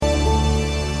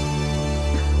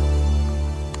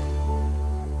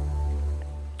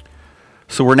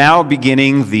So we're now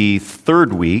beginning the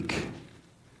third week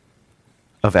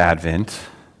of Advent.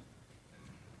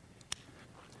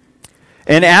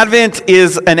 And Advent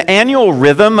is an annual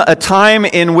rhythm, a time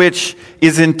in which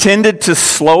is intended to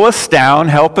slow us down,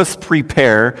 help us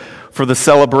prepare for the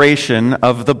celebration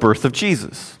of the birth of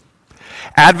Jesus.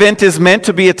 Advent is meant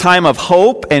to be a time of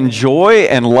hope and joy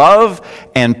and love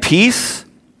and peace,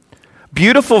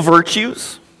 beautiful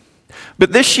virtues.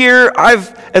 But this year,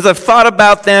 as I've thought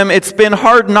about them, it's been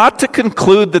hard not to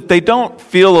conclude that they don't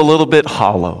feel a little bit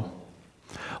hollow.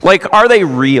 Like, are they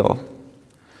real?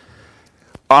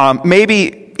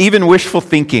 Maybe even wishful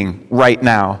thinking right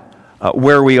now,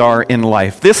 where we are in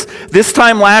life. This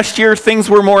time last year, things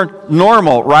were more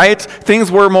normal, right?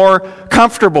 Things were more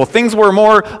comfortable. Things were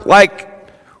more like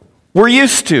we're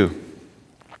used to.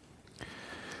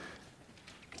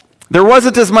 There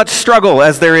wasn't as much struggle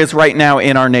as there is right now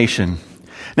in our nation.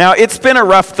 Now, it's been a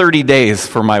rough 30 days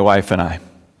for my wife and I,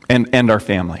 and our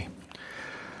family.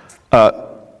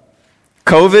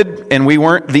 COVID, and we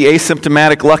weren't the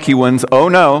asymptomatic lucky ones. Oh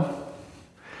no.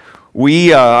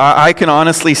 I can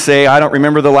honestly say I don't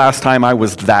remember the last time I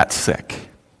was that sick.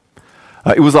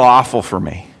 It was awful for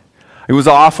me. It was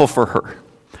awful for her.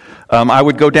 I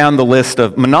would go down the list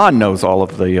of, Manon knows all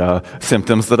of the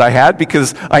symptoms that I had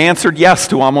because I answered yes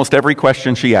to almost every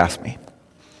question she asked me.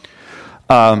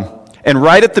 And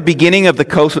right at the beginning of the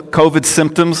COVID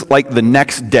symptoms, like the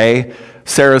next day,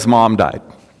 Sarah's mom died.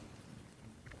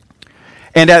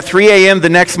 And at 3 a.m. the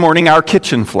next morning, our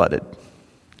kitchen flooded.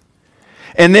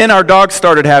 And then our dog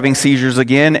started having seizures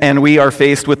again, and we are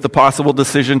faced with the possible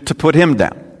decision to put him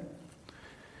down.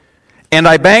 And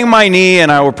I banged my knee,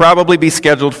 and I will probably be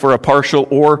scheduled for a partial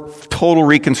or total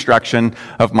reconstruction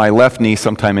of my left knee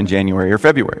sometime in January or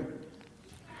February.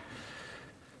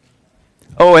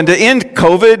 Oh, and to end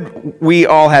COVID, we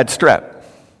all had strep.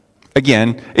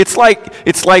 Again, it's like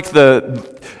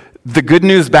the good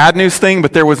news, bad news thing,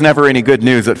 but there was never any good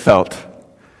news, it felt.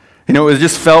 It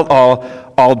just felt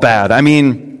all bad. I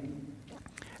mean,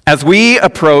 as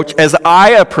I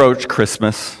approach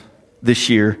Christmas this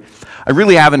year, I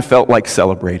really haven't felt like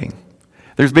celebrating.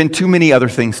 There's been too many other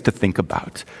things to think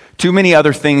about. Too many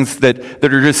other things that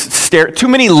are just too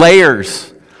many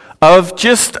layers of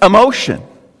just emotion.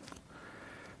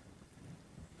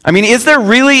 I mean, is there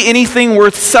really anything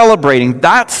worth celebrating?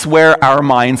 That's where our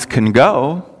minds can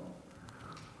go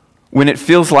when it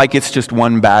feels like it's just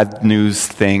one bad news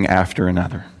thing after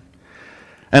another.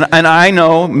 And I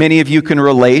know many of you can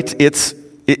relate. It's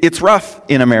rough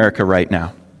in America right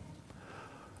now.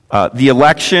 The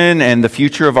election and the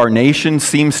future of our nation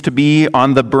seems to be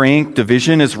on the brink.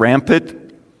 Division is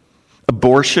rampant.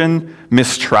 Abortion,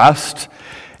 mistrust.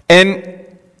 And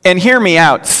hear me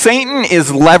out. Satan is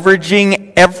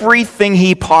leveraging everything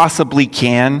he possibly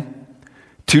can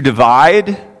to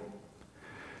divide,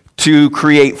 to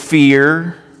create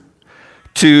fear,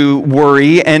 to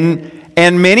worry,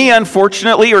 and many,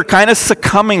 unfortunately, are kind of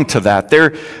succumbing to that.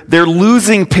 They're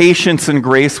losing patience and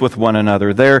grace with one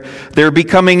another. They're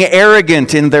becoming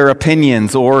arrogant in their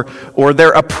opinions, or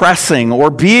they're oppressing or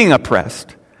being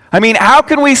oppressed. I mean, how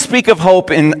can we speak of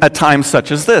hope in a time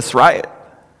such as this, right?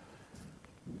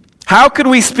 How can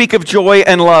we speak of joy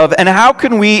and love, and how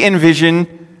can we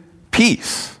envision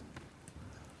peace?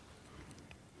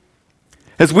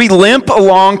 As we limp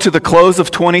along to the close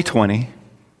of 2020,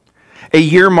 a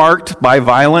year marked by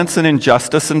violence and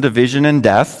injustice and division and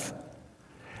death,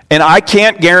 and I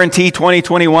can't guarantee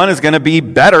 2021 is going to be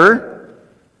better,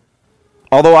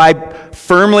 although I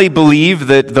firmly believe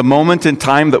that the moment in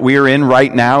time that we are in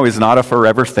right now is not a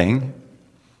forever thing.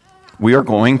 We are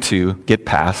going to get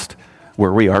past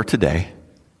where we are today.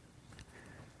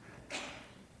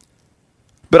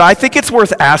 But I think it's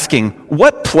worth asking,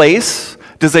 what place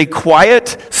does a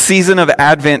quiet season of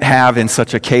Advent have in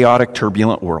such a chaotic,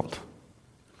 turbulent world?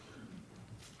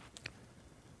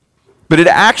 But it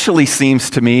actually seems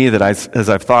to me that as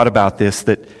I've thought about this,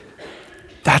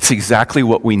 that's exactly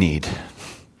what we need.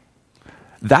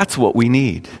 That's what we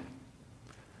need.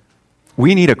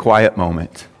 We need a quiet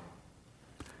moment.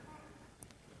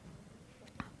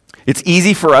 It's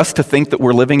easy for us to think that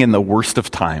we're living in the worst of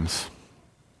times.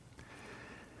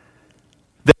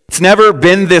 That it's never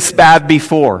been this bad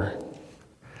before.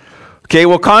 Okay,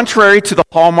 well, contrary to the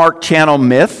Hallmark Channel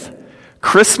myth,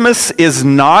 Christmas is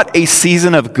not a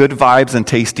season of good vibes and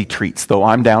tasty treats, though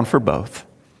I'm down for both.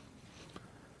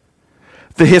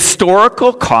 The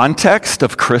historical context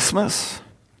of Christmas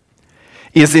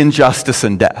is injustice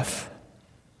and death.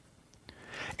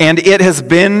 And it has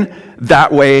been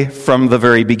that way from the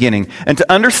very beginning. And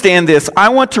to understand this, I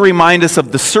want to remind us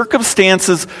of the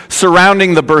circumstances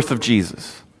surrounding the birth of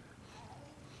Jesus.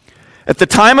 At the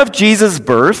time of Jesus'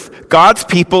 birth, God's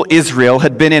people, Israel,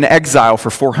 had been in exile for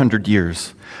 400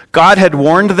 years. God had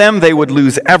warned them they would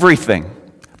lose everything,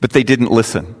 but they didn't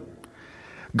listen.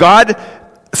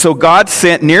 So God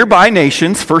sent nearby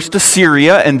nations, first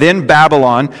Assyria and then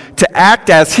Babylon, to act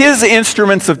as his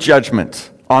instruments of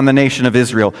judgment on the nation of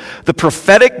Israel. The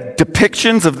prophetic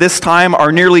depictions of this time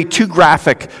are nearly too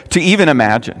graphic to even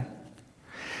imagine.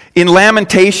 In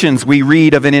Lamentations, we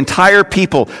read of an entire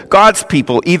people, God's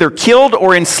people, either killed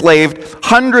or enslaved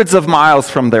hundreds of miles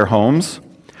from their homes,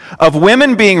 of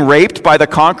women being raped by the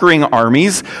conquering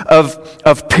armies,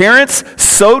 of parents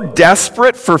so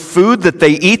desperate for food that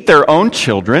they eat their own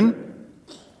children,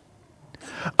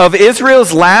 of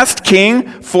Israel's last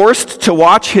king forced to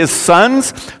watch his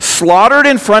sons slaughtered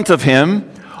in front of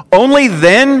him, only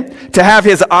then to have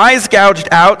his eyes gouged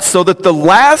out so that the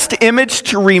last image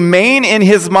to remain in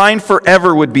his mind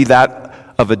forever would be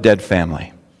that of a dead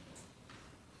family.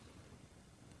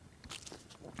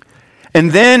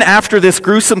 And then after this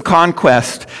gruesome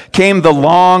conquest came the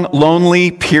long, lonely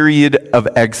period of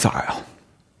exile.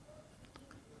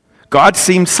 God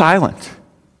seemed silent.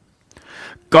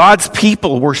 God's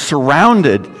people were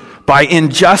surrounded by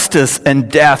injustice and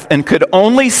death and could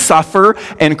only suffer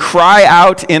and cry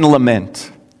out in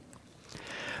lament.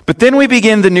 But then we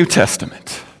begin the New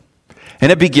Testament,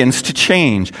 and it begins to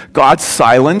change. God's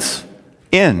silence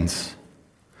ends.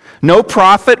 No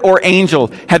prophet or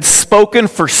angel had spoken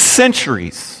for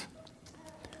centuries.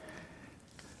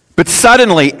 But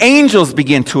suddenly, angels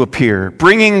begin to appear,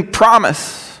 bringing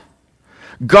promise.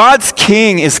 God's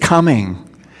king is coming.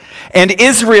 And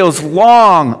Israel's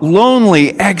long,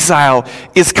 lonely exile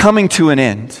is coming to an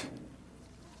end.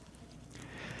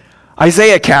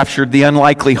 Isaiah captured the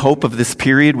unlikely hope of this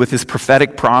period with his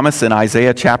prophetic promise in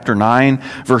Isaiah chapter 9,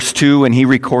 verse 2, and he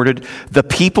recorded, "The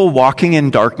people walking in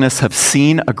darkness have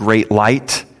seen a great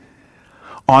light.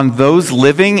 On those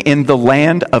living in the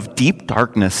land of deep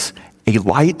darkness, a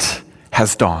light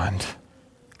has dawned."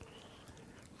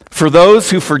 For those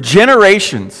who for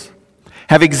generations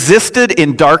have existed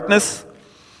in darkness,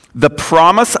 the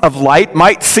promise of light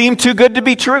might seem too good to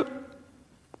be true.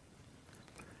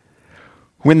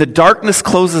 When the darkness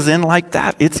closes in like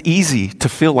that, it's easy to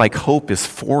feel like hope is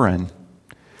foreign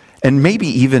and maybe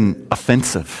even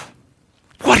offensive.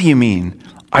 What do you mean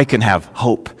I can have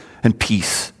hope and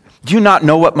peace? Do you not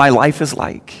know what my life is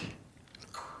like?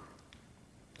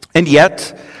 And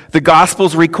yet, the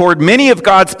Gospels record many of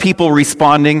God's people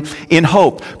responding in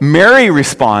hope. Mary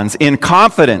responds in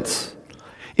confidence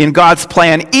in God's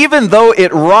plan, even though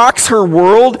it rocks her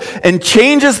world and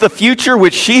changes the future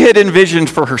which she had envisioned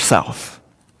for herself.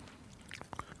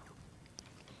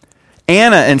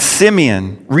 Anna and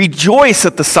Simeon rejoice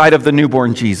at the sight of the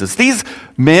newborn Jesus. These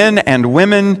men and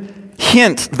women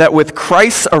hint that with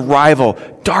Christ's arrival,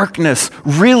 darkness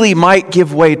really might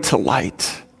give way to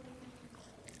light.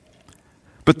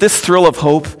 But this thrill of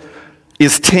hope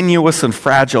is tenuous and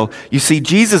fragile. You see,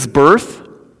 Jesus' birth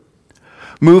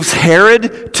moves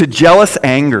Herod to jealous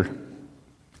anger.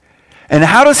 And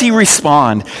how does he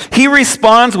respond? He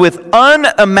responds with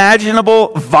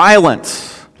unimaginable violence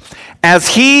as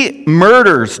he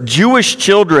murders Jewish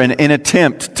children in an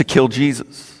attempt to kill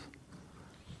Jesus.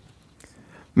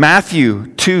 Matthew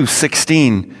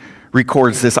 2:16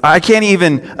 records this. I can't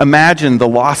even imagine the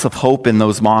loss of hope in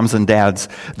those moms and dads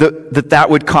that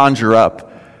would conjure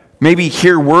up. Maybe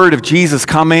hear word of Jesus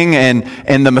coming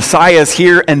and the Messiah is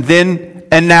here,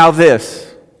 and now this.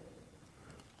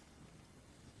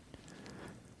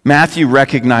 Matthew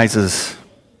recognizes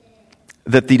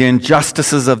that the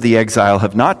injustices of the exile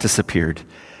have not disappeared.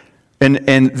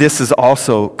 And this is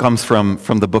also comes from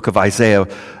the book of Isaiah.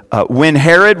 When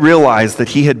Herod realized that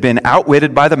he had been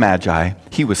outwitted by the Magi,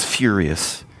 he was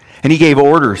furious. And he gave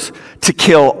orders to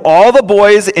kill all the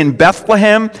boys in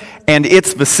Bethlehem and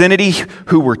its vicinity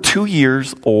who were 2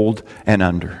 years old and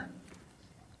under.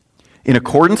 In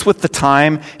accordance with the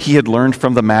time he had learned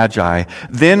from the Magi,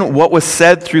 then what was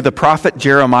said through the prophet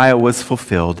Jeremiah was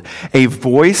fulfilled. A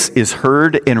voice is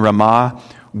heard in Ramah,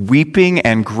 weeping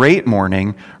and great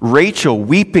mourning, Rachel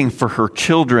weeping for her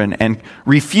children and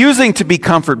refusing to be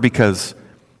comforted because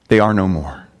they are no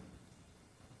more.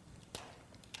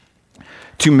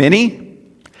 To many,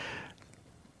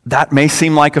 that may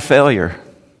seem like a failure.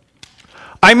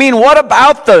 I mean, what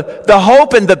about the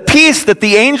hope and the peace that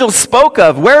the angels spoke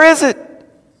of? Where is it?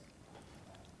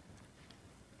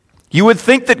 You would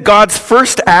think that God's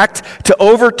first act to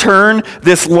overturn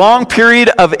this long period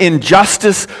of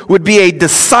injustice would be a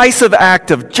decisive act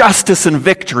of justice and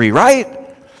victory, right?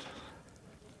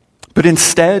 But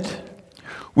instead,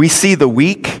 we see the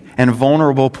weak and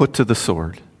vulnerable put to the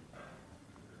sword.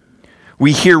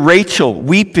 We hear Rachel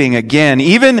weeping again,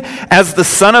 even as the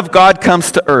Son of God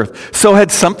comes to earth. So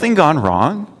had something gone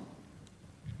wrong?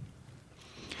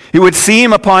 It would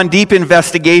seem upon deep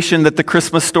investigation that the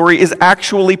Christmas story is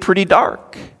actually pretty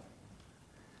dark.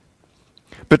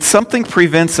 But something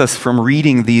prevents us from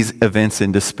reading these events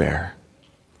in despair.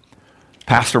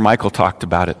 Pastor Michael talked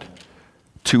about it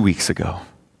 2 weeks ago,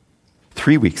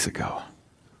 3 weeks ago.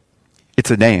 It's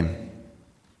a name,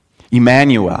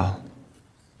 Emmanuel.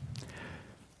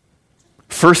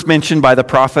 First mentioned by the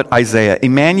prophet Isaiah.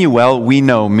 Emmanuel, we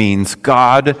know, means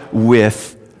God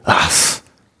with us.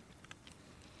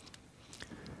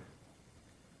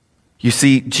 You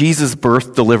see, Jesus'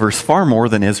 birth delivers far more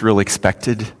than Israel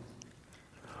expected,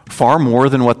 far more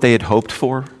than what they had hoped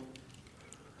for.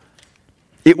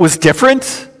 It was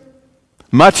different,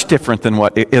 much different than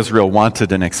what Israel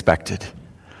wanted and expected,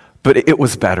 but it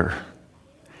was better.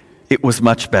 It was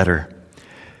much better.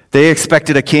 They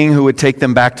expected a king who would take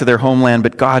them back to their homeland,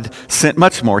 but God sent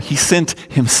much more. He sent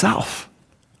himself.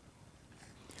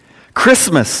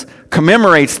 Christmas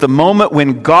commemorates the moment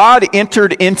when God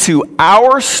entered into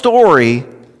our story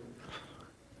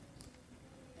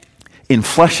in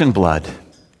flesh and blood.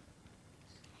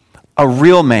 A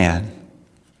real man.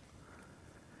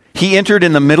 He entered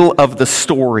in the middle of the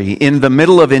story, in the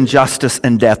middle of injustice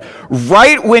and death,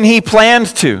 right when he planned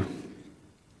to.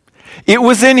 It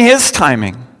was in his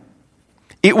timing.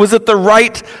 It was at the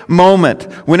right moment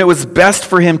when it was best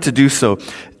for him to do so.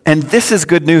 And this is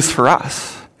good news for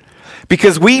us.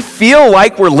 Because we feel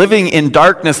like we're living in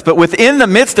darkness, but within the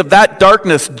midst of that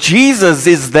darkness, Jesus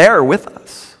is there with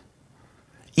us.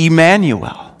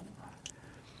 Emmanuel.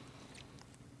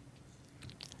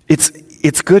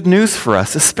 It's good news for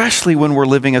us, especially when we're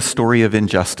living a story of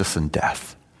injustice and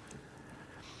death.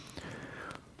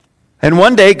 And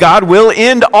one day, God will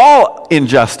end all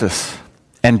injustice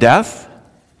and death.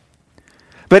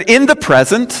 But in the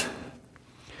present,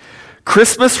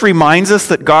 Christmas reminds us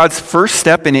that God's first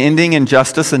step in ending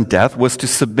injustice and death was to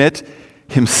submit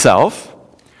himself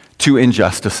to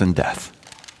injustice and death.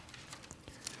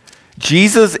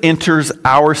 Jesus enters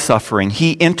our suffering.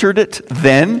 He entered it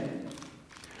then,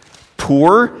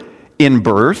 poor in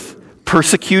birth,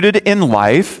 persecuted in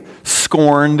life,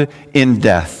 scorned in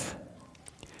death.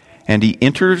 And he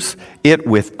enters it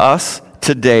with us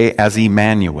today as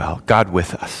Emmanuel, God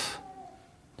with us.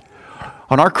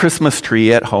 On our Christmas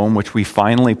tree at home, which we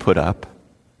finally put up,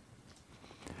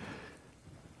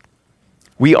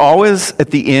 we always,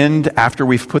 at the end, after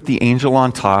we've put the angel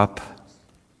on top,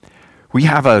 we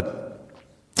have a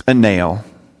nail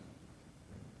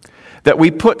that we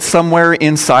put somewhere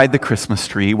inside the Christmas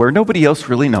tree where nobody else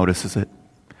really notices it,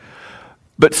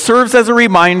 but serves as a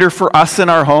reminder for us in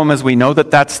our home as we know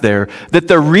that that's there, that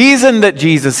the reason that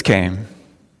Jesus came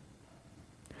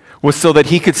was so that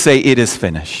he could say, "It is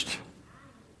finished."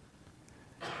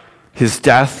 His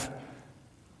death,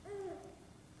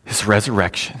 his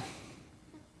resurrection.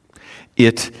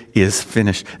 It is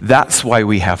finished. That's why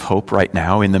we have hope right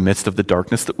now in the midst of the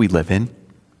darkness that we live in.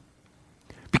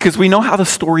 Because we know how the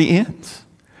story ends.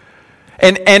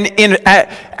 And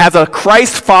as a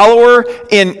Christ follower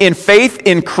in faith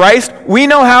in Christ, we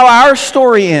know how our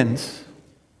story ends.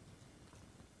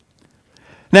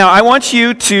 Now, I want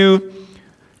you to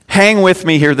hang with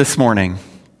me here this morning.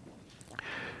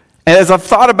 As I've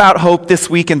thought about hope this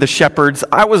week in the shepherds,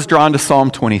 I was drawn to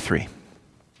Psalm 23.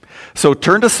 So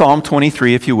turn to Psalm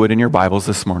 23 if you would in your Bibles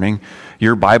this morning,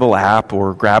 your Bible app,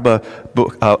 or grab a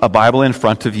book, a Bible in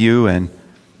front of you and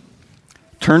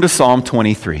turn to Psalm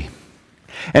 23.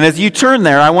 And as you turn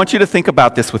there, I want you to think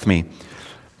about this with me.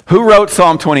 Who wrote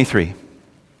Psalm 23?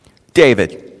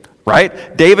 David,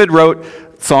 right? David wrote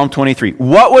Psalm 23.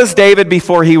 What was David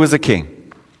before he was a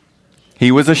king?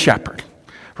 He was a shepherd,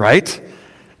 right?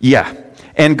 Yeah.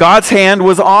 And God's hand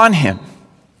was on him.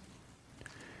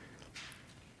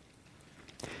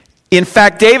 In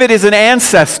fact, David is an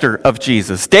ancestor of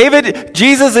Jesus.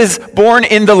 Jesus is born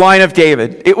in the line of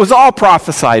David. It was all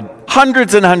prophesied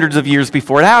hundreds and hundreds of years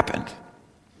before it happened.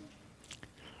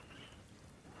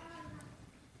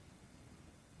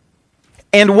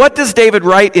 And what does David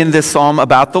write in this psalm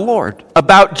about the Lord?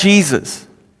 About Jesus?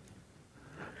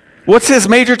 What's his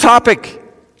major topic?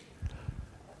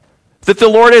 That the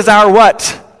Lord is our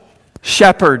what?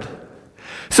 Shepherd.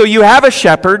 So you have a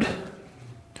shepherd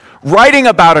writing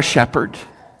about a shepherd.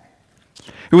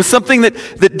 It was something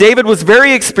that David was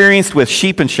very experienced with,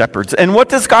 sheep and shepherds. And what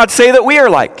does God say that we are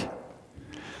like?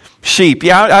 Sheep.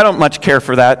 Yeah, I don't much care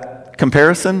for that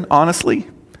comparison, honestly.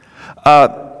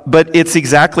 But it's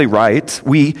exactly right.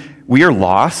 We are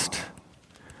lost.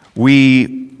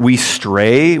 We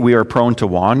stray. We are prone to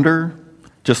wander,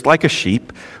 just like a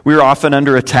sheep. We are often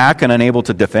under attack and unable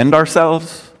to defend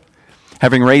ourselves.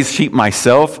 Having raised sheep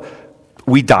myself,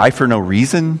 we die for no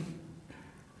reason.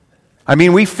 I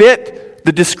mean, we fit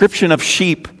the description of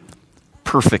sheep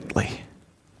perfectly.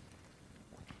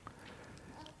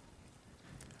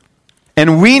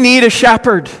 And we need a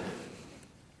shepherd.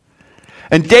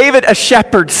 And David, a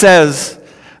shepherd, says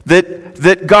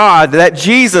that God, that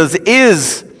Jesus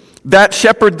is that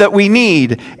shepherd that we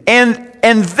need.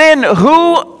 And then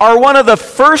who are one of the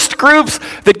first groups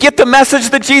that get the message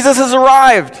that Jesus has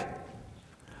arrived?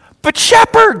 But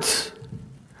shepherds.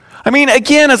 I mean,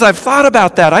 again, as I've thought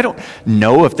about that, I don't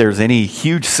know if there's any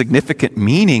huge significant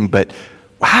meaning, but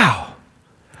wow.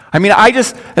 I mean,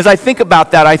 as I think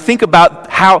about that, I think about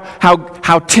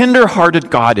how tender-hearted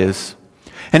God is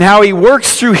and how he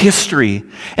works through history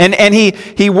and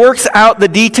he works out the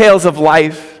details of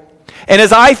life. And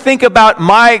as I think about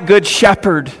my good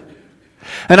shepherd,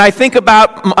 and I think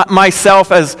about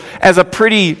myself as a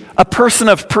person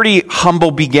of pretty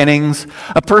humble beginnings,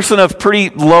 a person of pretty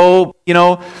low,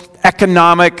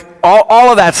 economic,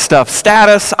 all of that stuff,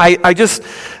 status, I just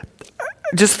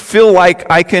feel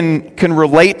like I can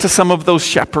relate to some of those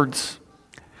shepherds.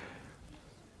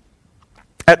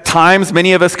 At times,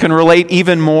 many of us can relate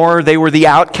even more. They were the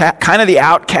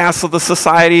outcasts of the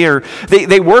society, or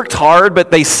they worked hard,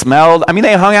 but they smelled. I mean,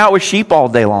 they hung out with sheep all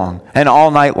day long and all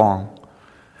night long.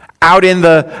 Out in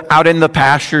the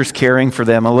pastures caring for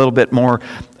them. A little bit more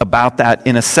about that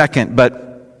in a second. But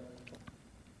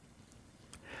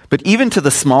even to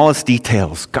the smallest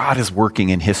details, God is working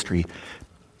in history.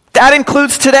 That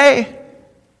includes today.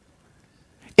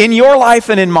 In your life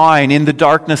and in mine, in the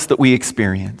darkness that we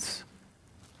experience.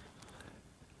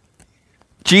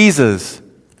 Jesus,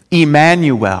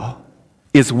 Emmanuel,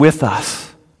 is with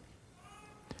us.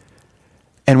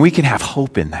 And we can have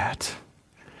hope in that.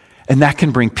 And that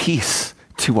can bring peace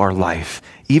to our life,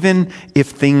 even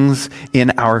if things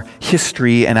in our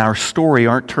history and our story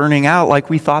aren't turning out like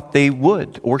we thought they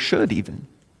would or should even.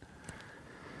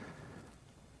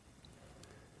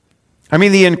 I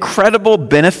mean, the incredible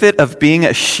benefit of being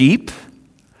a sheep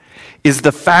is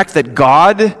the fact that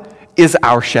God is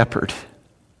our shepherd.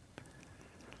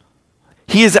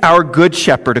 He is our good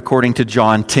shepherd, according to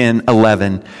John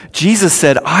 10:11. Jesus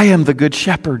said, I am the good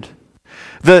shepherd.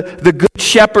 The good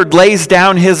shepherd lays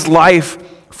down his life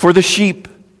for the sheep.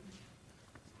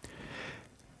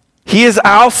 He is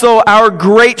also our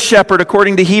great shepherd,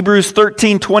 according to Hebrews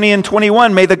 13:20 and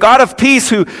 21. May the God of peace,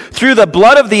 who through the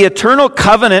blood of the eternal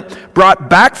covenant brought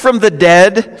back from the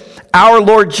dead our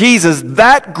Lord Jesus,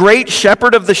 that great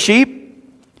shepherd of the sheep,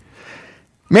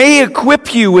 may he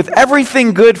equip you with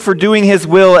everything good for doing his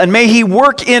will, and may he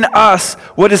work in us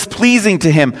what is pleasing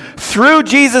to him, through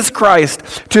Jesus Christ,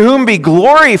 to whom be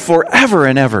glory forever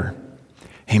and ever.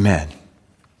 Amen.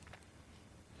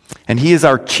 And he is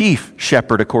our chief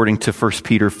shepherd, according to 1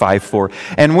 Peter 5:4.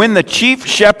 And when the chief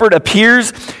shepherd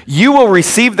appears, you will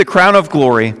receive the crown of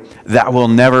glory that will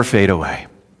never fade away.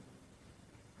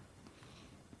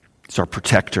 It's our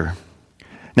protector.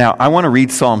 Now, I want to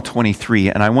read Psalm 23,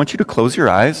 and I want you to close your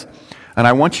eyes, and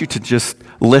I want you to just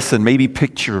listen, maybe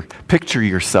picture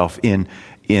yourself in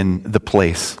the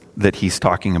place that he's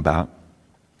talking about.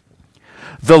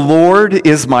 The Lord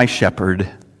is my shepherd.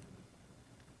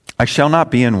 I shall not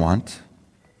be in want.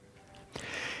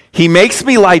 He makes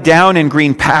me lie down in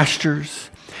green pastures.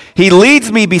 He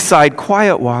leads me beside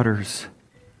quiet waters.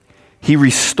 He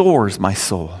restores my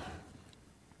soul.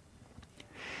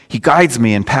 He guides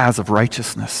me in paths of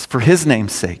righteousness for his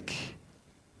name's sake.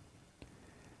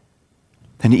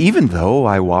 And even though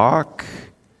I walk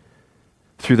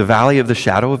through the valley of the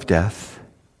shadow of death,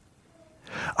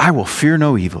 I will fear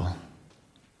no evil,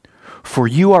 for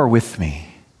you are with me.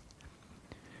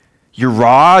 Your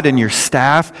rod and your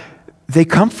staff, they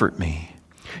comfort me.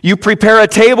 You prepare a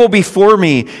table before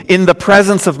me in the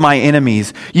presence of my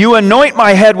enemies. You anoint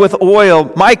my head with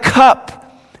oil. My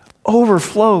cup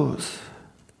overflows.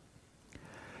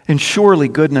 And surely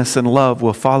goodness and love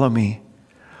will follow me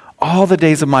all the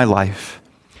days of my life,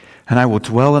 and I will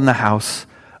dwell in the house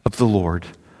of the Lord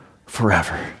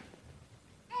forever.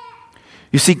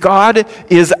 You see, God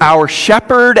is our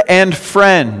shepherd and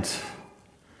friend.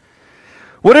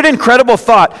 What an incredible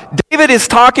thought. David is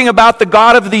talking about the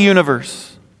God of the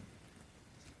universe,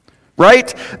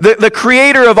 right? The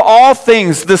creator of all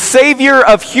things, the savior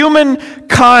of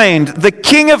humankind, the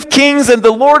King of kings and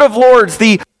the Lord of lords,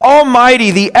 the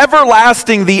Almighty, the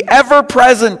everlasting, the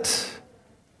ever-present,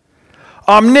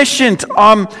 omniscient,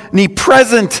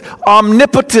 omnipresent,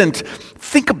 omnipotent.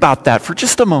 Think about that for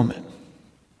just a moment.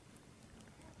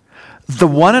 The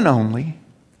one and only,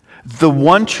 the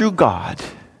one true God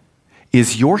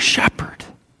is your shepherd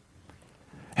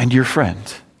and your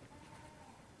friend.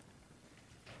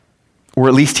 Or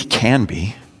at least he can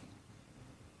be.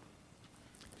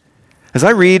 As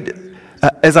I read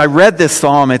this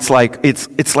psalm, it's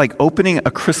like opening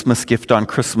a Christmas gift on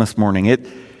Christmas morning. It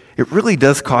really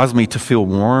does cause me to feel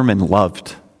warm and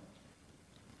loved.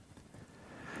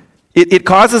 It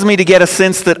causes me to get a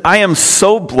sense that I am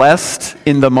so blessed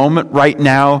in the moment right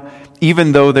now,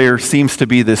 even though there seems to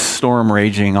be this storm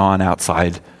raging on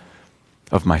outside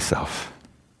of myself.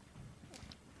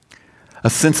 A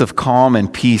sense of calm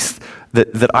and peace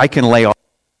that I can lay all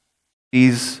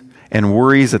these and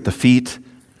worries at the feet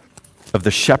of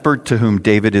the shepherd to whom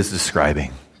David is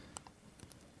describing.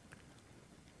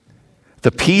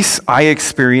 The peace I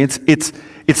experience,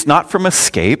 it's not from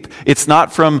escape. It's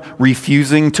not from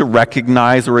refusing to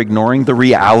recognize or ignoring the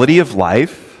reality of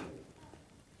life.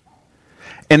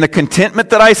 And the contentment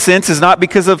that I sense is not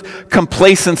because of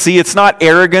complacency. It's not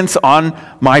arrogance on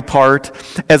my part.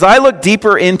 As I look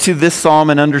deeper into this psalm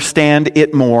and understand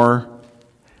it more,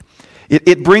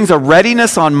 it brings a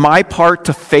readiness on my part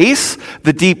to face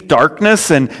the deep darkness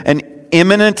and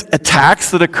imminent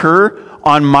attacks that occur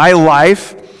on my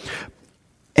life.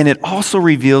 And it also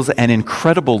reveals an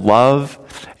incredible love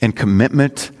and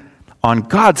commitment on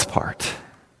God's part,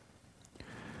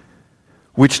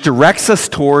 which directs us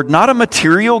toward not a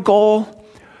material goal,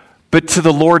 but to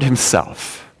the Lord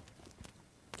himself.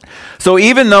 So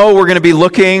even though we're going to be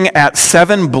looking at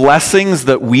 7 blessings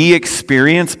that we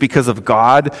experience because of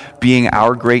God being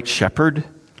our great shepherd,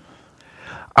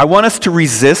 I want us to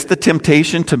resist the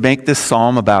temptation to make this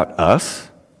psalm about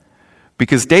us,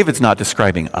 because David's not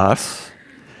describing us.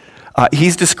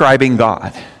 He's describing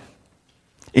God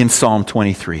in Psalm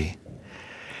 23.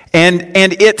 And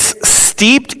it's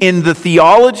steeped in the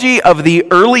theology of the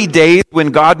early days when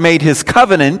God made his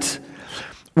covenant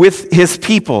with his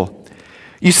people.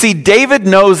 You see, David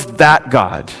knows that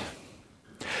God.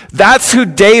 That's who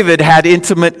David had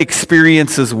intimate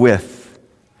experiences with.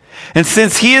 And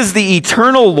since he is the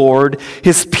eternal Lord,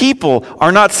 his people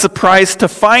are not surprised to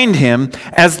find him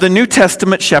as the New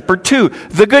Testament shepherd too,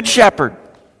 the good shepherd,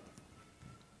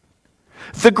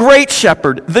 the great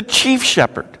shepherd, the chief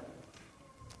shepherd,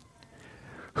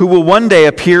 who will one day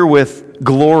appear with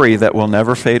glory that will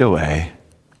never fade away,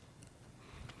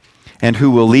 and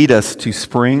who will lead us to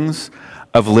springs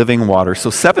of living water. So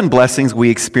 7 blessings we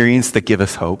experience that give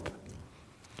us hope.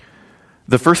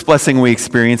 The first blessing we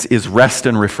experience is rest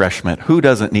and refreshment. Who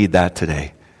doesn't need that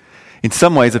today? In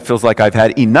some ways, it feels like I've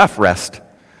had enough rest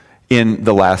in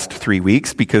the last 3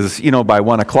 weeks because, by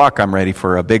 1 o'clock, I'm ready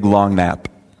for a big, long nap.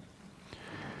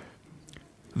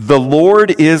 The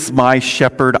Lord is my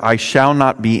shepherd, I shall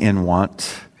not be in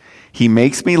want. He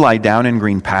makes me lie down in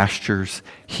green pastures.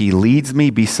 He leads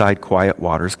me beside quiet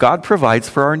waters. God provides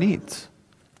for our needs.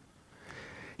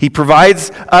 He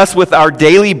provides us with our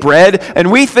daily bread,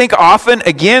 and we think often,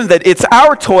 again, that it's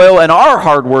our toil and our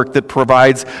hard work that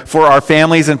provides for our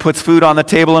families and puts food on the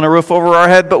table and a roof over our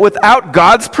head. But without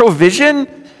God's provision,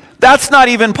 that's not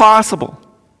even possible.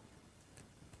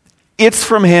 It's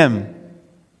from him.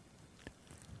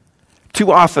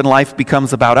 Too often life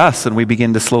becomes about us, and we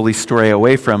begin to slowly stray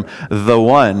away from the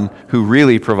one who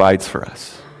really provides for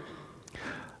us.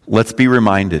 Let's be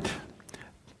reminded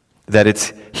that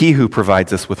it's he who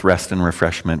provides us with rest and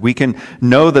refreshment. We can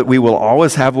know that we will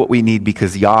always have what we need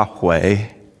because Yahweh,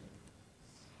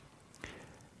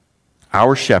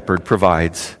 our shepherd,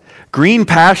 provides green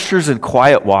pastures and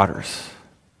quiet waters.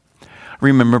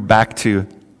 Remember back to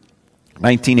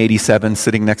 1987,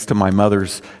 sitting next to my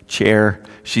mother's chair.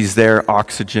 She's there,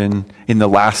 oxygen, in the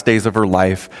last days of her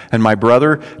life. And my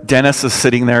brother, Dennis, is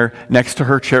sitting there next to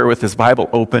her chair with his Bible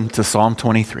open to Psalm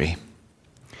 23.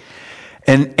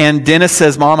 And Dennis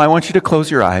says, "Mom, I want you to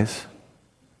close your eyes.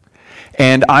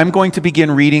 And I'm going to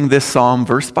begin reading this psalm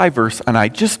verse by verse, and I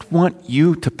just want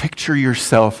you to picture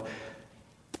yourself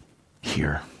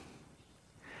here."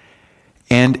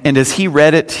 And as he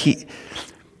read it,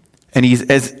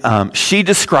 she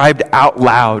described out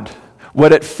loud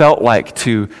what it felt like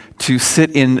to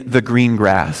sit in the green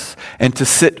grass and to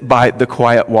sit by the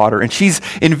quiet water. And she's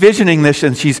envisioning this,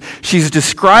 and she's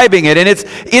describing it, and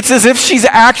it's as if she's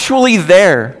actually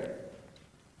there.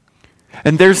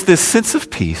 And there's this sense of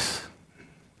peace.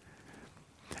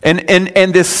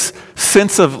 And this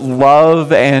sense of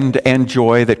love and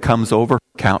joy that comes over her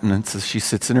countenance as she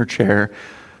sits in her chair,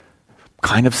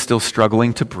 kind of still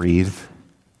struggling to breathe.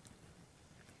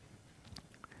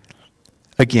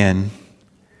 Again,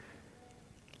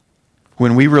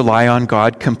 when we rely on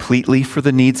God completely for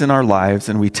the needs in our lives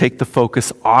and we take the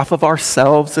focus off of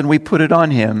ourselves and we put it on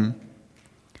him,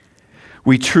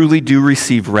 we truly do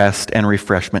receive rest and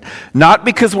refreshment. Not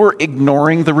because we're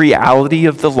ignoring the reality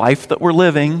of the life that we're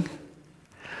living,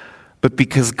 but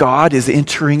because God is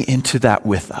entering into that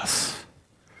with us.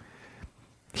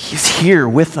 He's here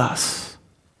with us.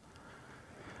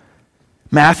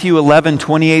 Matthew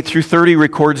 11:28-30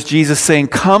 records Jesus saying,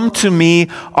 "Come to me,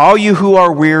 all you who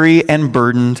are weary and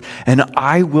burdened, and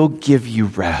I will give you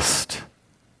rest.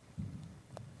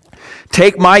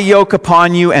 Take my yoke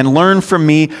upon you and learn from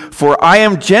me, for I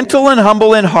am gentle and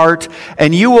humble in heart,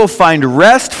 and you will find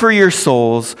rest for your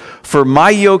souls, for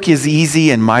my yoke is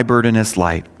easy and my burden is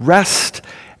light." Rest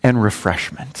and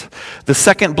refreshment. The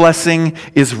second blessing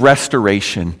is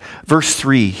restoration. Verse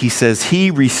 3, he says,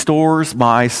 "He restores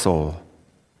my soul."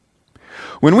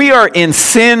 When we are in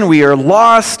sin, we are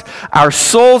lost, our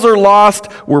souls are lost,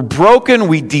 we're broken,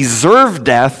 we deserve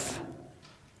death.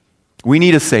 We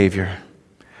need a Savior.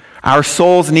 Our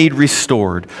souls need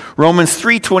restored. Romans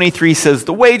 3:23 says,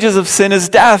 "The wages of sin is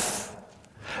death."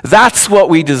 That's what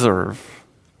we deserve.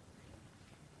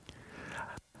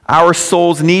 Our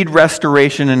souls need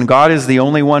restoration, and God is the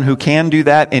only one who can do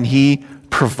that, and He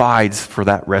provides for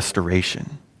that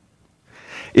restoration.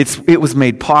 It was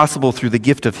made possible through the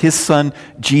gift of His Son,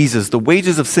 Jesus. The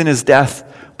wages of sin is death,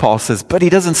 Paul says, but he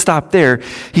doesn't stop there.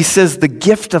 He says the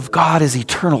gift of God is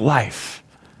eternal life.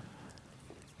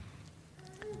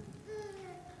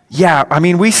 Yeah,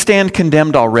 we stand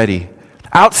condemned already.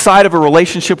 Outside of a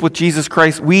relationship with Jesus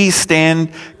Christ, we stand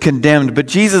condemned. But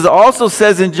Jesus also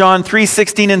says in John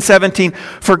 3:16 and 17,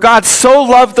 "For God so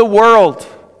loved the world."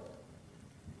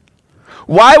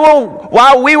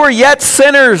 While we were yet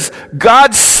sinners,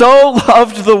 God so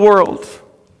loved the world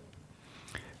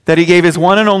that He gave His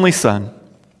one and only Son,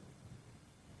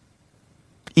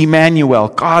 Emmanuel,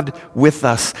 God with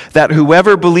us, that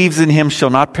whoever believes in Him shall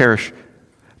not perish,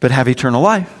 but have eternal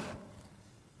life.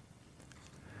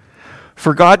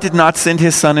 For God did not send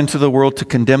His Son into the world to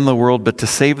condemn the world, but to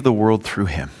save the world through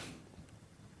Him.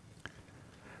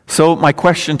 So my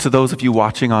question to those of you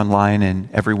watching online and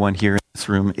everyone here in this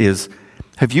room is,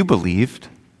 have you believed?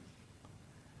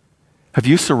 Have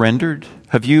you surrendered?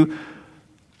 Have you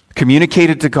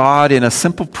communicated to God in a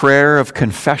simple prayer of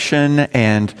confession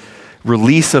and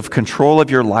release of control of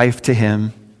your life to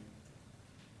Him?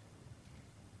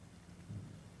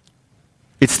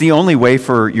 It's the only way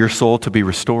for your soul to be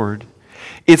restored.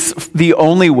 It's the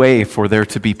only way for there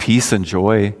to be peace and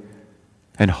joy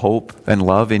and hope and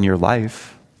love in your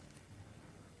life.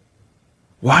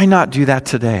 Why not do that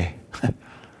today?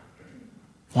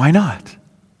 Why not?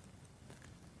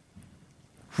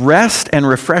 Rest and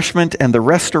refreshment and the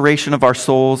restoration of our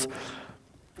souls.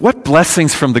 What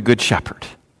blessings from the Good Shepherd.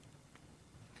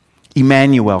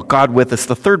 Emmanuel, God with us.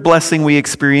 The third blessing we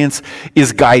experience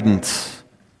is guidance.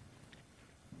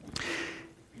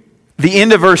 The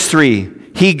end of verse 3.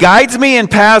 "He guides me in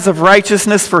paths of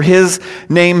righteousness for His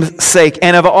name's sake."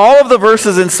 And of all of the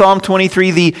verses in Psalm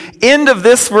 23, the end of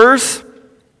this verse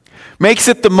makes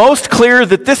it the most clear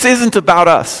that this isn't about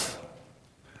us.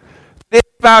 It's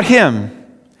about Him.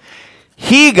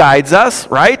 He guides us,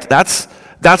 right? That's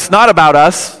not about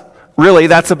us. Really,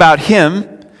 that's about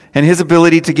Him and His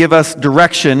ability to give us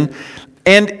direction.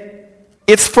 And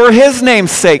it's for His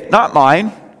name's sake, not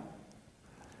mine.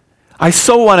 I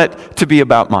so want it to be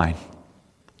about mine.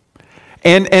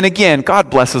 And again, God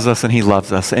blesses us and He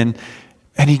loves us and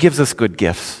He gives us good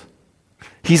gifts.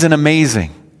 He's an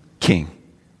amazing King,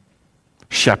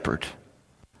 Shepherd.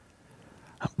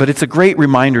 But it's a great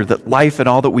reminder that life and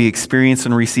all that we experience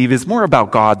and receive is more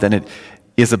about God than it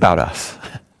is about us.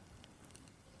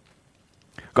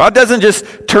 God doesn't just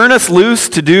turn us loose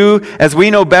to do as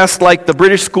we know best, like the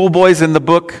British schoolboys in the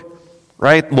book,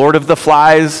 right? Lord of the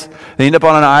Flies. They end up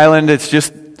on an island. It's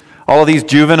just all of these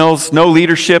juveniles, no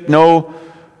leadership,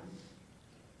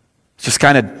 just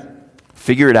kind of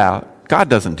figure it out. God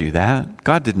doesn't do that.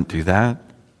 God didn't do that.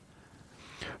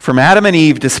 From Adam and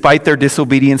Eve, despite their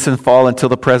disobedience and fall until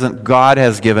the present, God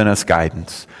has given us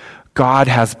guidance. God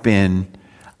has been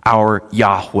our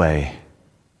Yahweh.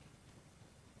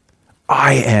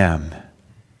 I am.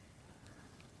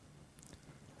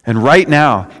 And right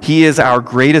now, He is our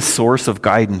greatest source of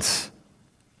guidance.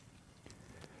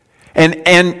 And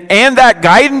that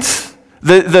guidance,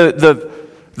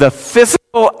 the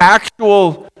physical,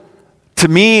 actual, to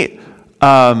me,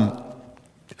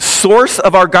 source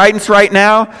of our guidance right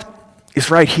now is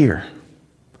right here.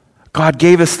 God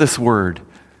gave us this word.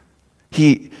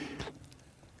 He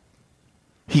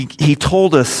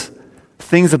told us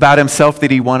things about Himself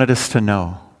that He wanted us to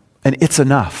know. And it's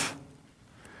enough.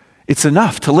 It's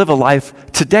enough to live a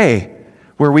life today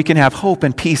where we can have hope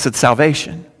and peace and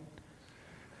salvation.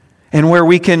 and where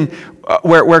we can,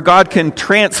 where God can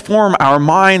transform our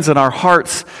minds and our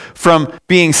hearts from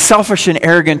being selfish and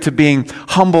arrogant to being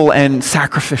humble and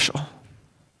sacrificial.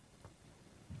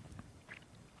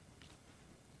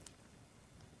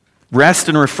 Rest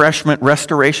and refreshment,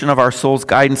 restoration of our soul's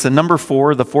guidance. And number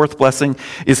 4, the fourth blessing,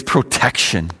 is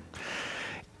protection.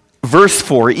 Verse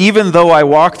 4, even though I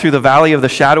walk through the valley of the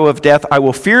shadow of death, I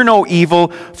will fear no evil,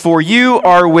 for you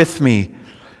are with me.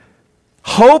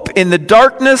 Hope in the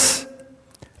darkness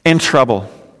and trouble.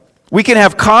 We can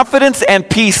have confidence and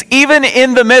peace even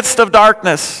in the midst of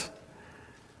darkness.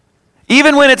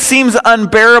 Even when it seems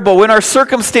unbearable, when our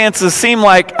circumstances seem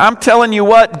like, I'm telling you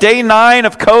what, day 9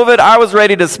 of COVID, I was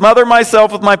ready to smother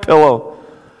myself with my pillow.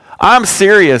 I'm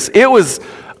serious. I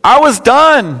was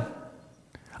done.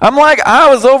 I'm like, I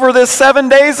was over this 7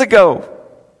 days ago.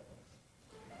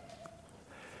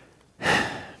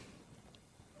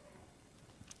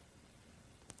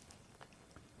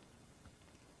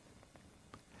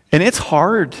 And it's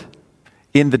hard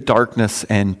in the darkness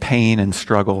and pain and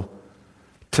struggle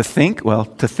to think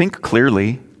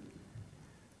clearly.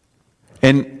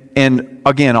 And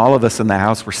again, all of us in the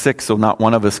house were sick, so not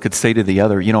one of us could say to the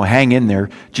other, hang in there.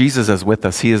 Jesus is with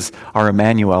us. He is our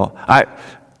Emmanuel.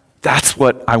 That's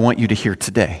what I want you to hear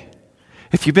today.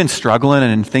 If you've been struggling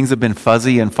and things have been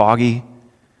fuzzy and foggy,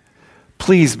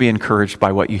 please be encouraged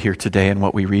by what you hear today and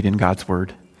what we read in God's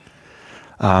Word.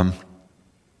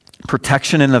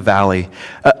 Protection in the valley.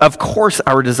 Of course,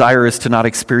 our desire is to not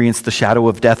experience the shadow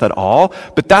of death at all,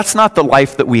 but that's not the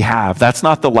life that we have. That's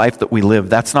not the life that we live.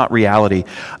 That's not reality.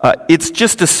 It's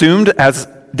just assumed, as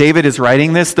David is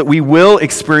writing this, that we will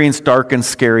experience dark and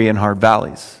scary and hard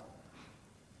valleys.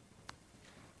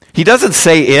 He doesn't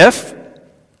say if.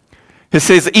 He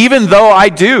says, even though I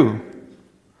do.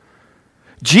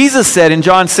 Jesus said in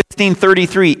John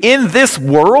 16:33, in this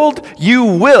world you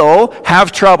will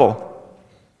have trouble.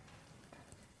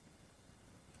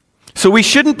 So we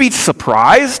shouldn't be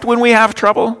surprised when we have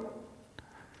trouble.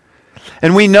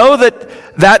 And we know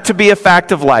that to be a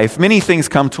fact of life. Many things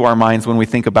come to our minds when we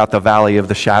think about the valley of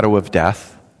the shadow of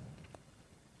death.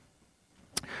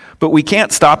 But we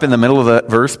can't stop in the middle of that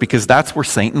verse because that's where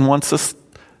Satan wants us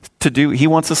to do. He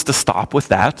wants us to stop with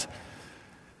that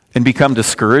and become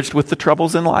discouraged with the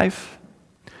troubles in life.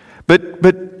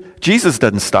 But Jesus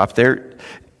doesn't stop there.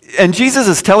 And Jesus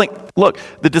is telling, look,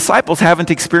 the disciples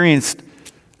haven't experienced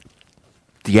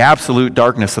the absolute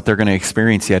darkness that they're going to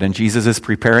experience yet, and Jesus is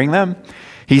preparing them.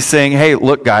 He's saying, hey,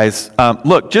 look, guys,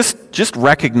 just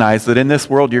recognize that in this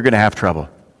world you're going to have trouble.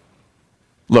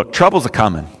 Look, trouble's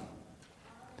a-coming.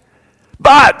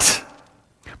 But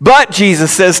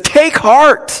Jesus says, take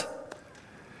heart.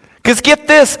 Because get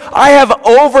this, I have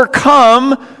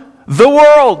overcome the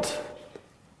world.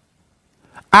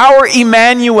 Our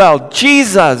Emmanuel,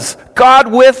 Jesus,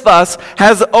 God with us,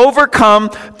 has overcome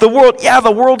the world. Yeah,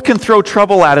 the world can throw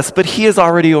trouble at us, but He has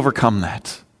already overcome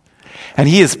that. And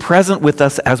He is present with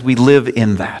us as we live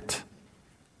in that.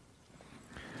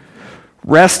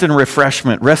 Rest and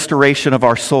refreshment, restoration of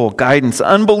our soul, guidance,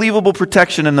 unbelievable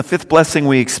protection, and the fifth blessing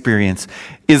we experience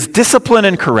is discipline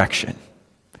and correction.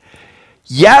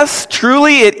 Yes,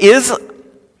 truly it is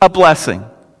a blessing.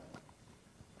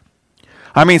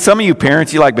 I mean, some of you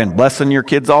parents, you been blessing your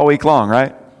kids all week long,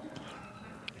 right?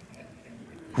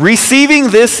 Receiving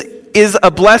this is a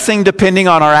blessing depending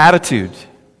on our attitude.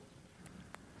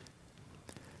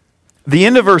 The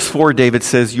end of verse 4, David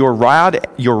says, your rod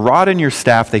and your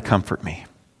staff, they comfort me.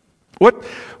 What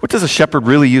does a shepherd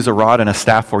really use a rod and a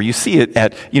staff for? You see it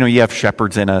at, you have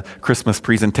shepherds in a Christmas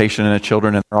presentation and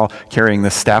children, and they're all carrying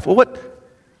this staff. Well,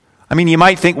 you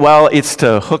might think, it's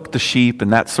to hook the sheep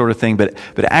and that sort of thing, but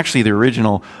actually the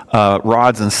original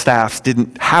rods and staffs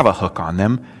didn't have a hook on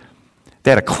them.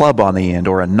 They had a club on the end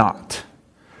or a knot.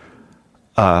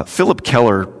 Philip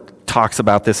Keller talks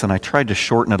about this, and I tried to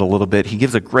shorten it a little bit. He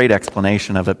gives a great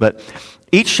explanation of it, but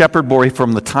each shepherd boy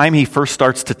from the time he first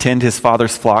starts to tend his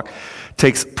father's flock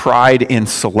takes pride in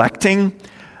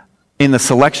the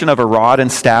selection of a rod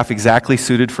and staff exactly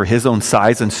suited for his own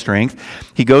size and strength.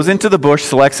 He goes into the bush,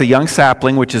 selects a young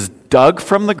sapling, which is dug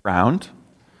from the ground.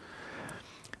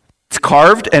 It's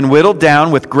carved and whittled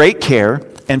down with great care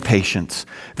and patience.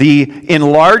 The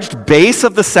enlarged base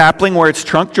of the sapling, where its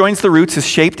trunk joins the roots, is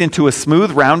shaped into a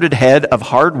smooth, rounded head of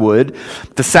hardwood.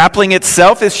 The sapling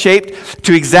itself is shaped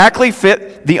to exactly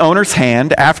fit the owner's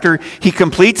hand. After he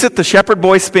completes it, the shepherd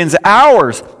boy spends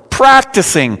hours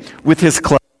practicing with his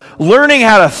club, learning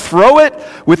how to throw it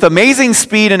with amazing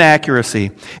speed and accuracy.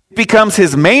 It becomes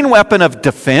his main weapon of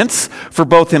defense for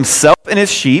both himself and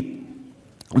his sheep.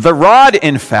 The rod,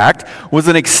 in fact, was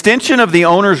an extension of the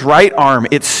owner's right arm.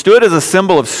 It stood as a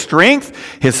symbol of strength,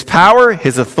 his power,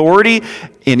 his authority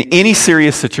in any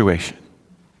serious situation.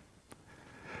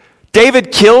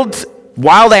 David killed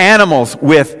wild animals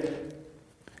with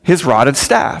his rod and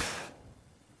staff.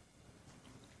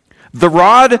 The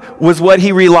rod was what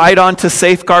he relied on to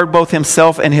safeguard both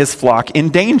himself and his flock in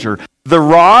danger. The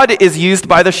rod is used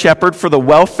by the shepherd for the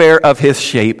welfare of his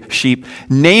sheep,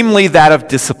 namely that of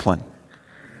discipline.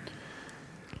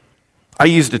 I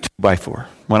used a 2x4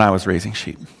 when I was raising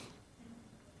sheep.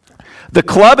 The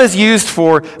club is used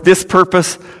for this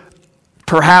purpose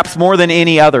perhaps more than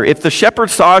any other. If the shepherd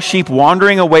saw a sheep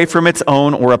wandering away from its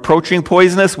own or approaching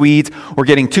poisonous weeds or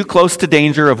getting too close to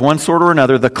danger of one sort or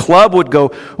another, the club would go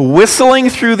whistling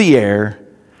through the air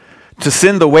to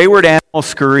send the wayward animal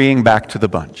scurrying back to the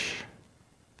bunch.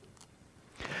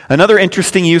 Another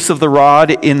interesting use of the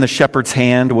rod in the shepherd's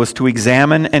hand was to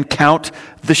examine and count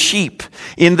the sheep.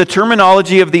 In the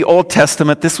terminology of the Old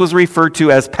Testament, this was referred to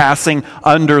as passing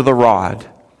under the rod.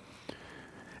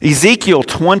 Ezekiel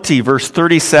 20, verse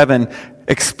 37,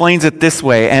 explains it this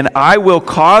way, "And I will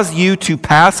cause you to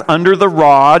pass under the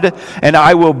rod, and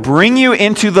I will bring you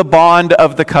into the bond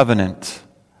of the covenant."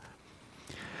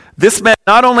 This meant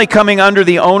not only coming under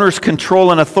the owner's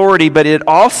control and authority, but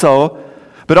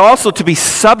also to be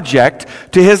subject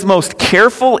to his most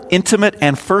careful, intimate,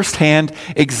 and firsthand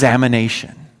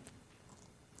examination.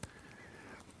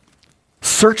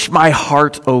 "Search my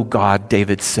heart, O God,"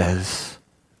 David says.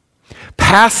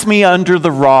 "Pass me under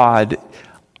the rod."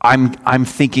 I'm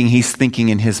thinking he's thinking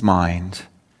in his mind.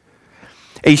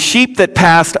 A sheep that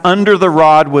passed under the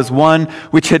rod was one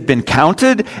which had been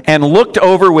counted and looked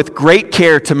over with great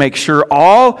care to make sure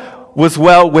all was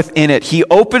well within it. He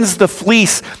opens the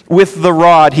fleece with the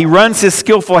rod. He runs his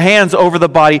skillful hands over the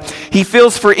body. He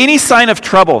feels for any sign of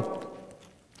trouble.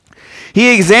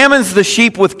 He examines the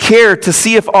sheep with care to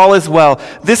see if all is well.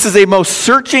 This is a most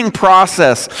searching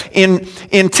process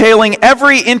entailing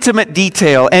every intimate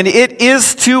detail, and it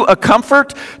is to a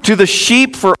comfort to the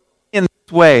sheep, for in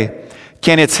this way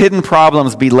can its hidden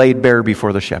problems be laid bare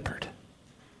before the shepherd.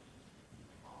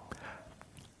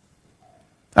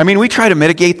 I mean, we try to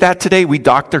mitigate that today. We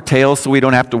dock their tails so we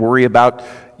don't have to worry about,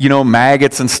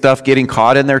 maggots and stuff getting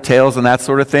caught in their tails and that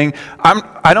sort of thing.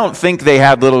 I don't think they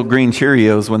had little green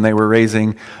Cheerios when they were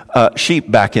raising sheep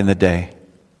back in the day.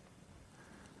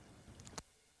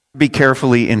 Be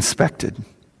carefully inspected.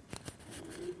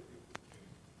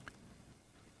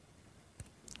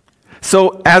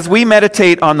 So as we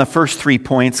meditate on the first 3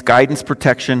 points, guidance,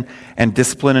 protection, and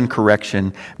discipline and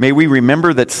correction, may we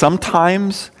remember that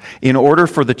sometimes, in order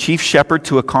for the chief shepherd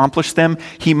to accomplish them,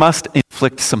 he must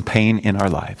inflict some pain in our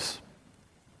lives.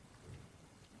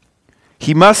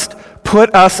 He must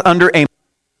put us under a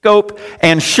microscope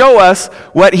and show us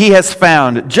what he has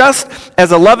found. Just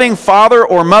as a loving father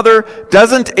or mother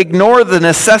doesn't ignore the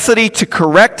necessity to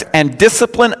correct and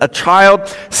discipline a child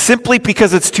simply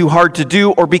because it's too hard to do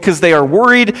or because they are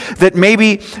worried that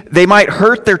maybe they might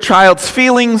hurt their child's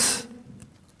feelings,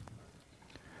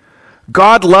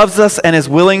 God loves us and is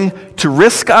willing to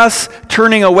risk us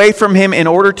turning away from him in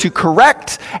order to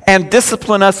correct and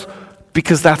discipline us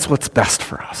because that's what's best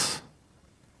for us.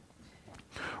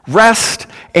 Rest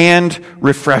and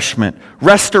refreshment,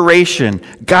 restoration,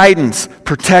 guidance,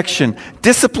 protection,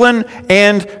 discipline,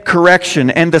 and correction.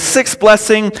 And the sixth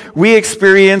blessing we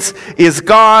experience is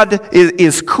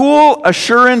cool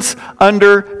assurance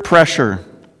under pressure.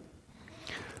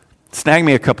 Snag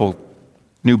me a couple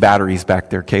new batteries back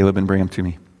there, Caleb, and bring them to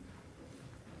me.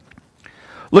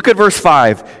 Look at verse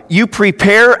 5. "You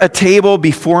prepare a table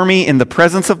before me in the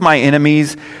presence of my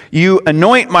enemies. You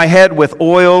anoint my head with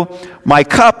oil. My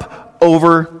cup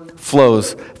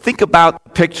overflows." Think about the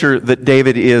picture that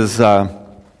David is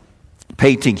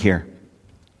painting here.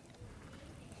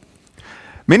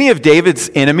 Many of David's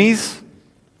enemies,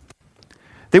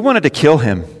 they wanted to kill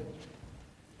him.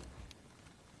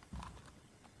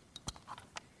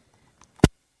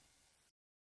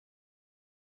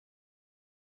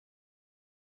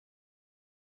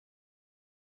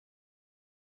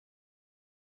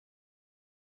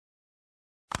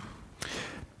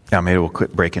 Now maybe we'll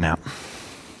quit breaking out.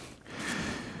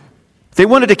 They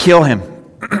wanted to kill him.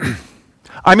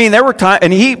 I mean, there were times,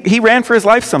 and he ran for his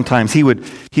life sometimes. He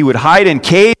would hide in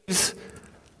caves.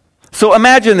 So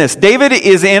imagine this. David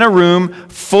is in a room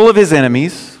full of his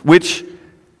enemies, which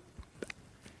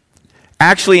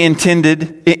actually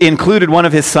included one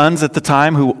of his sons at the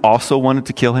time who also wanted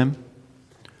to kill him.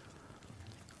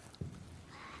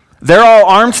 They're all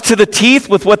armed to the teeth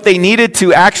with what they needed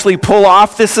to actually pull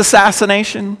off this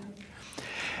assassination.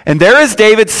 And there is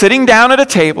David sitting down at a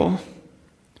table,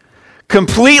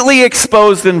 completely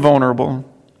exposed and vulnerable,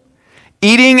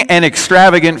 eating an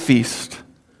extravagant feast.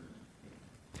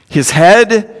 His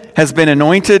head has been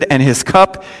anointed and his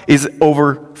cup is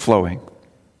overflowing.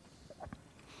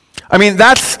 I mean,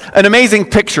 that's an amazing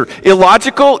picture.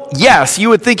 Illogical? Yes, you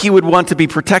would think he would want to be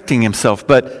protecting himself,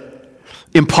 but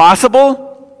impossible?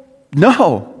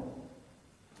 No.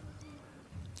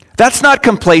 That's not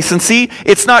complacency.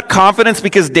 It's not confidence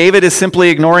because David is simply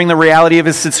ignoring the reality of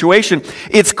his situation.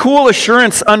 It's cool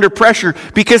assurance under pressure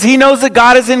because he knows that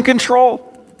God is in control.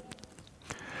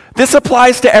 This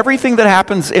applies to everything that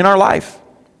happens in our life.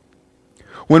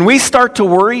 When we start to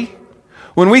worry,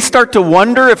 when we start to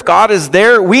wonder if God is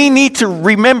there, we need to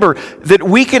remember that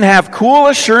we can have cool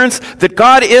assurance that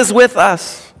God is with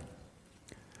us.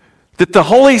 That the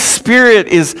Holy Spirit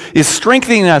is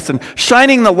strengthening us and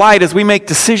shining the light as we make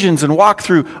decisions and walk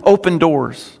through open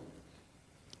doors.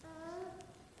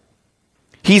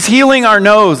 He's healing our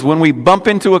nose when we bump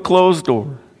into a closed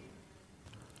door.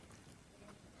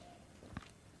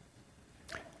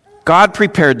 God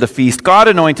prepared the feast. God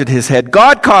anointed his head.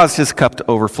 God caused his cup to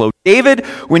overflow. David,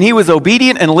 when he was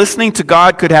obedient and listening to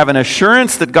God, could have an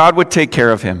assurance that God would take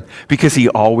care of him because he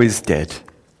always did.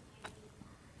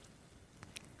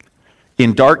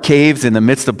 In dark caves, in the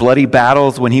midst of bloody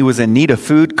battles, when he was in need of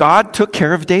food, God took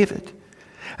care of David.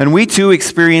 And we too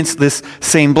experience this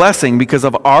same blessing because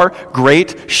of our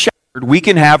great shepherd. We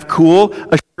can have cool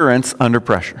assurance under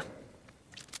pressure.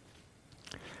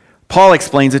 Paul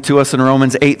explains it to us in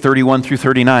Romans 8:31 through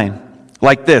 39,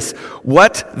 like this.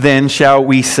 What then shall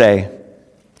we say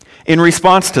in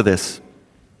response to this?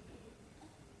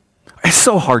 It's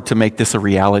so hard to make this a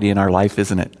reality in our life,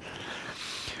 isn't it?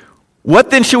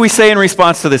 What then shall we say in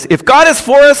response to this? If God is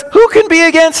for us, who can be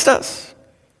against us?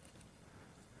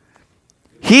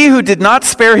 He who did not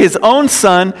spare his own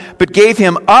son, but gave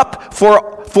him up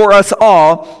for us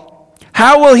all,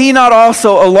 how will he not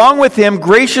also, along with him,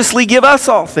 graciously give us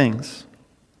all things?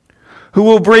 Who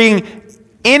will bring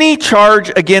any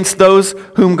charge against those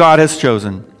whom God has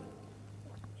chosen?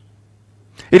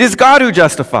 It is God who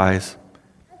justifies.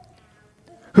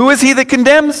 Who is he that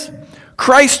condemns?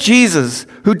 Christ Jesus,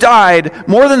 who died,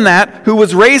 more than that, who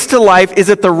was raised to life, is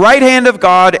at the right hand of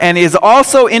God and is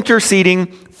also interceding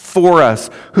for us.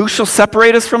 Who shall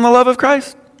separate us from the love of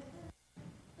Christ?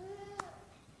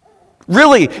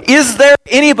 Really, is there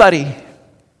anybody?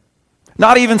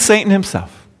 Not even Satan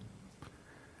himself.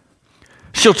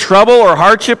 Shall trouble or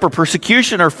hardship or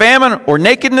persecution or famine or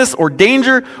nakedness or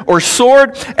danger or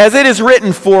sword, as it is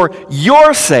written, for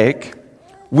your sake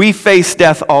we face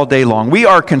death all day long. We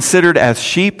are considered as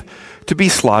sheep to be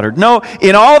slaughtered. No,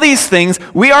 in all these things,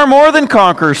 we are more than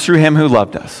conquerors through him who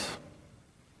loved us.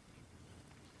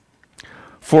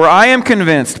 For I am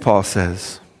convinced, Paul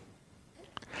says,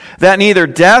 that neither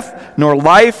death nor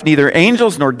life, neither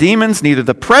angels nor demons, neither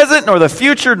the present nor the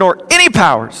future, nor any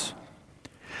powers,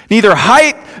 neither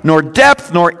height nor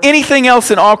depth nor anything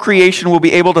else in all creation will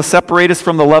be able to separate us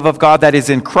from the love of God that is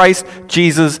in Christ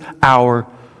Jesus our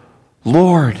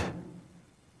Lord.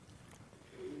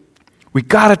 We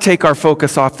got to take our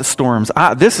focus off the storms.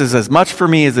 This is as much for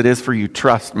me as it is for you,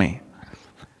 trust me.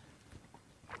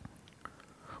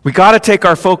 We got to take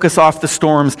our focus off the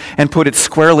storms and put it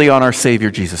squarely on our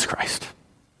Savior, Jesus Christ.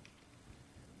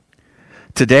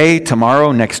 Today,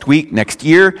 tomorrow, next week, next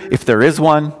year, if there is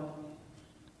one.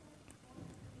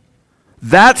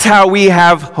 That's how we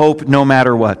have hope no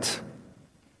matter what.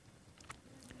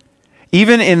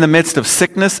 Even in the midst of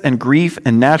sickness and grief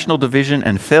and national division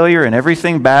and failure and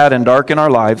everything bad and dark in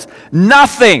our lives,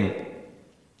 nothing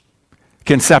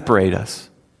can separate us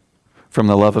from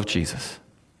the love of Jesus.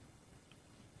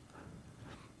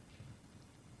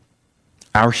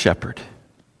 Our shepherd.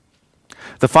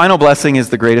 The final blessing is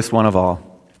the greatest one of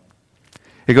all.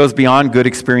 It goes beyond good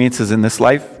experiences in this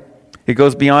life. It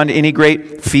goes beyond any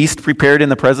great feast prepared in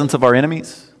the presence of our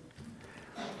enemies.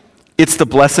 It's the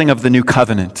blessing of the new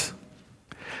covenant.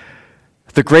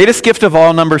 The greatest gift of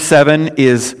all, number 7,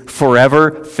 is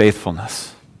forever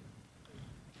faithfulness.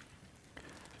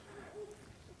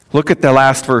 Look at the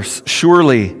last verse.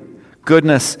 Surely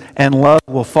goodness and love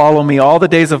will follow me all the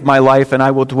days of my life, and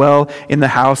I will dwell in the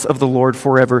house of the Lord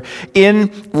forever.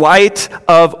 In light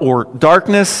of, or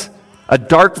darkness, a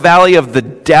dark valley of the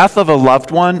death of a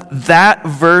loved one, that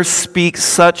verse speaks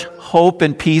such hope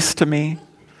and peace to me.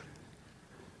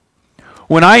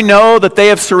 When I know that they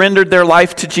have surrendered their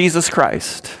life to Jesus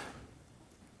Christ,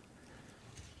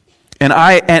 and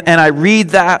I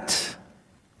read that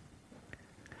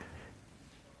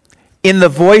in the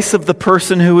voice of the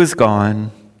person who is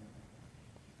gone,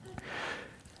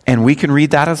 And we can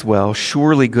read that as well.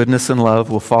 Surely goodness and love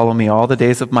will follow me all the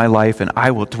days of my life, and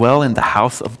I will dwell in the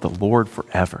house of the Lord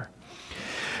forever.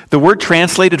 The word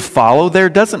translated follow there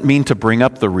doesn't mean to bring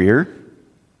up the rear.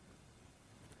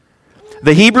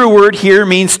 The Hebrew word here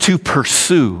means to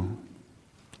pursue.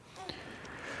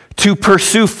 To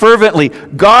pursue fervently.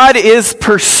 God is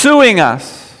pursuing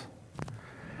us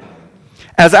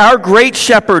as our great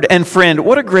shepherd and friend.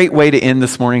 What a great way to end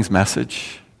this morning's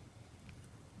message.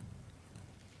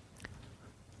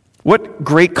 What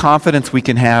great confidence we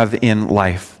can have in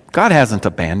life. God hasn't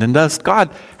abandoned us.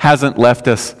 God hasn't left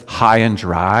us high and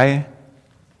dry.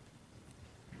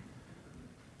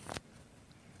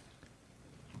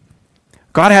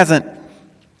 God hasn't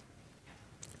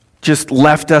just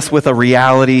left us with a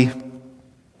reality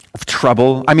of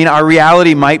trouble. I mean, our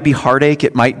reality might be heartache.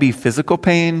 It might be physical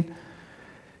pain.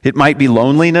 It might be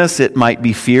loneliness. It might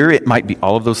be fear. It might be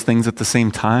all of those things at the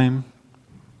same time.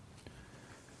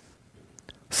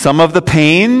 Some of the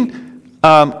pain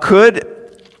could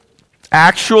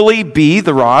actually be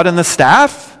the rod and the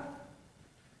staff.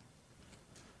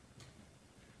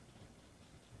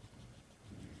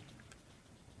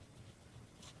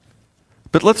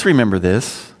 But let's remember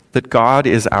this, that God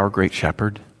is our great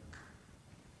shepherd.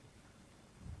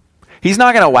 He's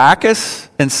not going to whack us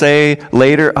and say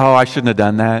later, oh, I shouldn't have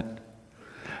done that.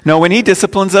 No, when he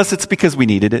disciplines us, it's because we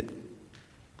needed it.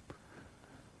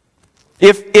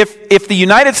 If the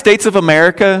United States of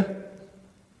America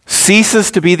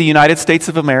ceases to be the United States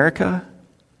of America,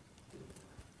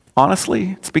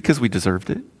 honestly, it's because we deserved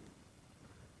it.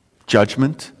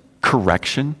 Judgment,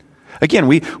 correction. Again,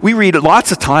 we read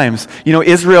lots of times,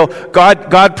 Israel,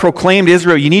 God proclaimed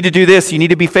Israel, you need to do this, you need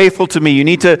to be faithful to me, you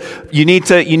need to,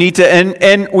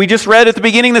 and we just read at the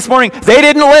beginning this morning, they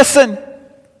didn't listen.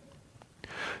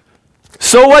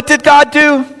 So what did God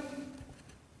do?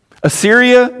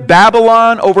 Assyria,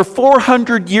 Babylon, over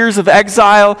 400 years of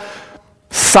exile,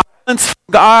 silence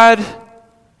from God.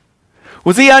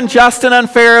 Was he unjust and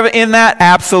unfair in that?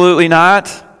 Absolutely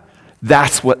not.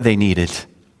 That's what they needed.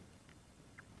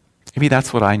 Maybe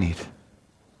that's what I need.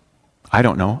 I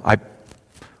don't know.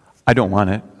 I don't want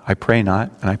it. I pray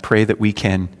not. And I pray that we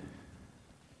can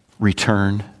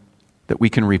return, that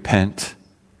we can repent,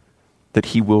 that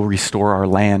he will restore our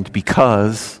land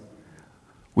because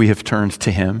we have turned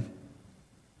to him.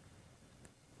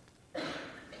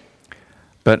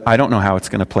 But I don't know how it's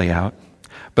going to play out.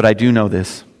 But I do know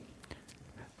this,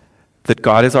 that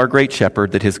God is our great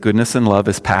shepherd, that his goodness and love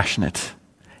is passionate,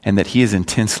 and that he is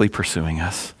intensely pursuing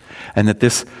us. And that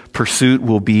this pursuit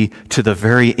will be to the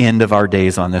very end of our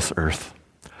days on this earth,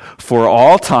 for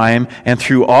all time and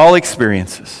through all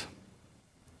experiences.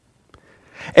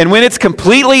 And when it's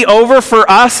completely over for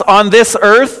us on this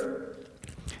earth,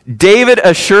 David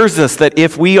assures us that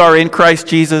if we are in Christ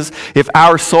Jesus, if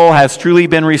our soul has truly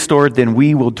been restored, then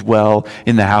we will dwell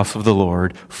in the house of the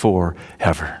Lord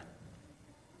forever.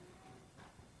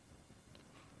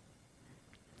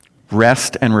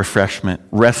 Rest and refreshment,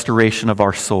 restoration of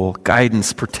our soul,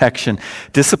 guidance, protection,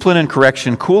 discipline and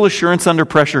correction, cool assurance under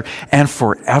pressure, and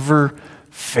forever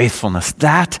faithfulness.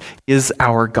 That is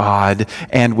our God,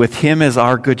 and with him as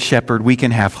our good shepherd, we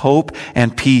can have hope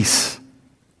and peace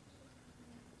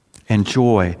and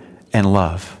joy and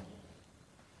love.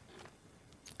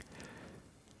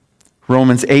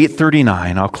 Romans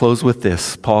 8:39, I'll close with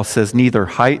this. Paul says, neither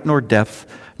height nor depth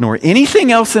nor anything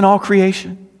else in all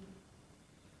creation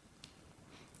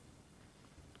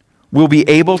will be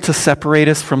able to separate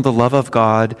us from the love of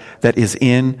God that is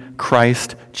in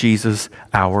Christ Jesus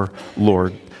our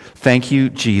Lord. Thank you,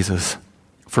 Jesus,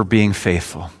 for being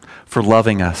faithful, for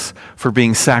loving us, for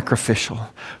being sacrificial,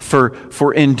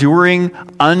 for enduring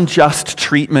unjust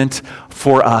treatment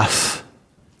for us.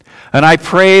 And I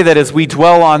pray that as we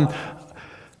dwell on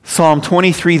Psalm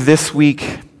 23 this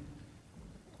week,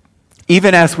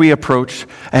 even as we approach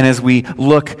and as we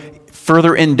look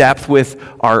further in depth with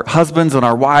our husbands and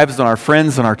our wives and our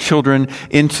friends and our children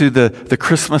into the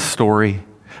Christmas story,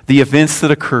 the events that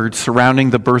occurred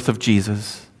surrounding the birth of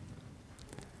Jesus.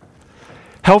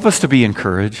 Help us to be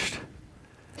encouraged.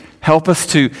 Help us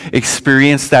to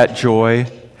experience that joy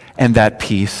and that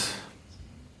peace.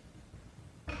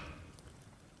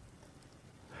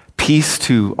 Peace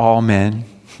to all men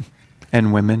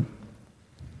and women.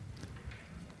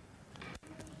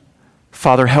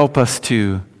 Father, help us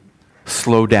to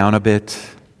slow down a bit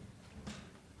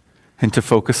and to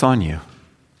focus on you.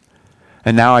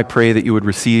 And now I pray that you would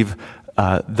receive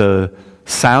the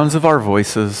sounds of our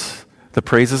voices, the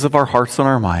praises of our hearts and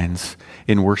our minds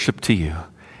in worship to you.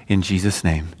 In Jesus'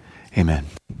 name, amen.